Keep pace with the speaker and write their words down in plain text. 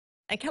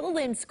A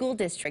KELOLAND school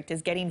district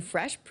is getting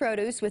fresh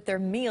produce with their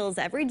meals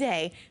every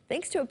day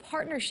thanks to a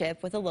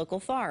partnership with a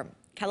local farm.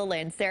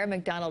 KELOLAND's Sarah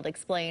McDonald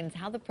explains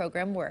how the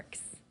program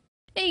works.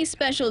 A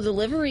special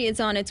delivery is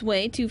on its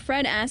way to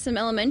Fred Assam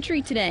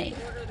Elementary today.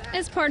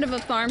 As part of a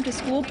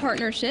farm-to-school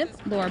partnership,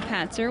 Laura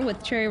Patzer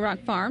with Cherry Rock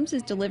Farms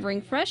is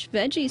delivering fresh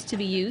veggies to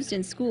be used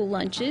in school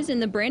lunches in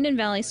the Brandon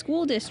Valley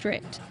School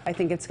District. I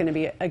think it's going to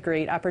be a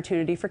great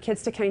opportunity for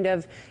kids to kind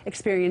of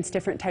experience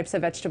different types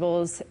of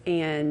vegetables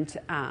and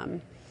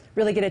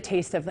really get a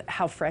taste of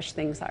how fresh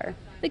things are.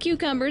 The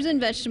cucumbers and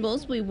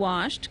vegetables will be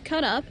washed,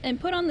 cut up, and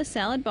put on the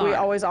salad bar. We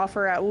always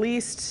offer at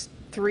least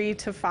 3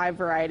 to 5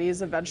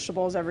 varieties of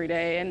vegetables every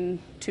day and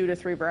 2 to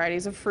 3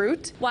 varieties of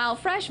fruit. While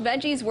fresh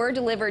veggies were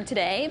delivered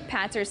today,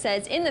 Patzer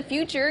says in the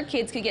future,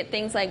 kids could get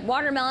things like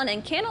watermelon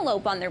and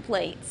cantaloupe on their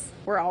plates.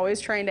 We're always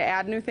trying to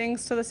add new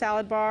things to the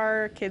salad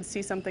bar. Kids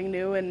see something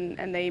new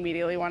and they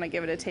immediately want to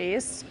give it a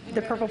taste.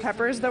 The purple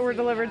peppers that were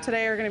delivered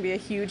today are going to be a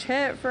huge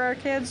hit for our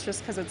kids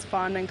just because it's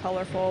fun and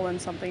colorful and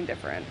something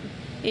different.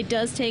 It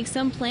does take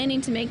some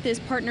planning to make this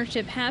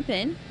partnership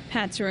happen.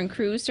 Patzer and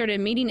crew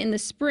started meeting in the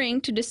spring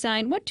to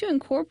decide what to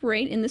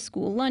incorporate in the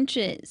school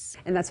lunches.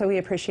 And that's why we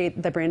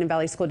appreciate the Brandon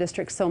Valley School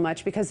District so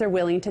much, because they're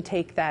willing to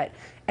take that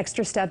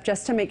extra step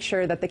just to make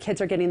sure that the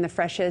kids are getting the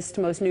freshest,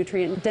 most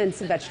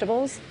nutrient-dense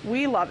vegetables.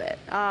 We love it.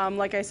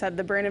 Like I said,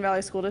 the Brandon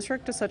Valley School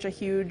District is such a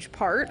huge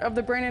part of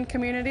the Brandon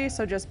community,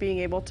 so just being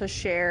able to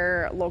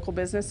share local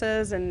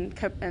businesses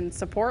and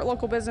support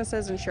local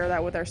businesses and share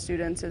that with our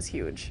students is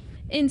huge.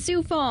 In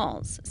Sioux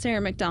Falls,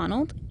 Sarah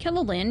McDonald,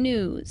 KELOLAND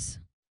News.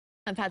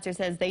 And Patzer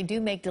says they do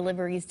make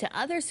deliveries to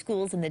other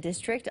schools in the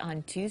district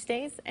on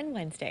Tuesdays and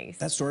Wednesdays.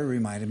 That story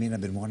reminded me, and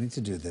I've been wanting to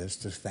do this,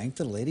 to thank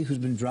the lady who's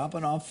been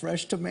dropping off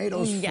fresh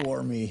tomatoes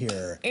for me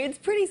here. It's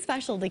pretty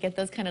special to get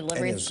those kind of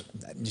deliveries.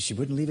 She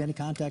wouldn't leave any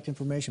contact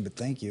information, but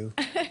thank you.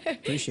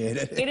 Appreciate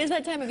it. It is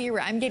that time of year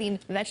where I'm getting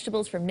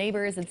vegetables from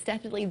neighbors. It's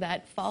definitely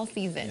that fall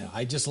season. Yeah,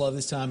 I just love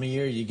this time of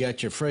year. You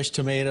got your fresh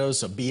tomatoes,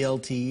 some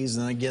BLTs,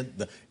 and I get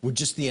we're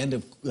just the end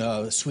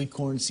of sweet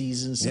corn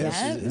season, so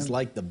Yes. it's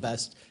like the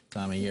best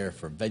time of year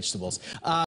for vegetables.